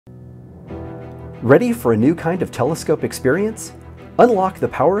Ready for a new kind of telescope experience? Unlock the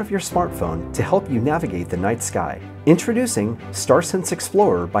power of your smartphone to help you navigate the night sky. Introducing StarSense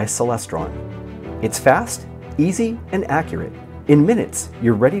Explorer by Celestron. It's fast, easy, and accurate. In minutes,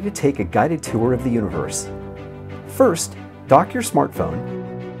 you're ready to take a guided tour of the universe. First, dock your smartphone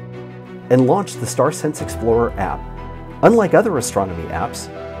and launch the StarSense Explorer app. Unlike other astronomy apps,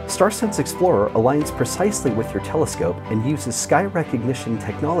 StarSense Explorer aligns precisely with your telescope and uses sky recognition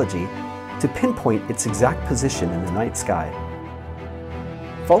technology to pinpoint its exact position in the night sky.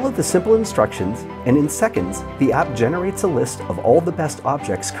 Follow the simple instructions, and in seconds, the app generates a list of all the best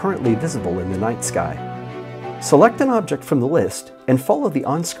objects currently visible in the night sky. Select an object from the list and follow the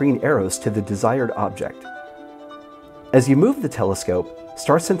on-screen arrows to the desired object. As you move the telescope,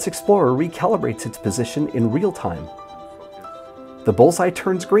 StarSense Explorer recalibrates its position in real time. The bullseye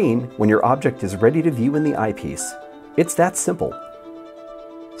turns green when your object is ready to view in the eyepiece. It's that simple.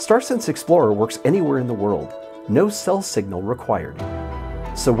 StarSense Explorer works anywhere in the world, no cell signal required.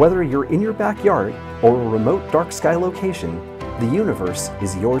 So whether you're in your backyard or a remote dark sky location, the universe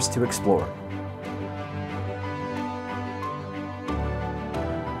is yours to explore.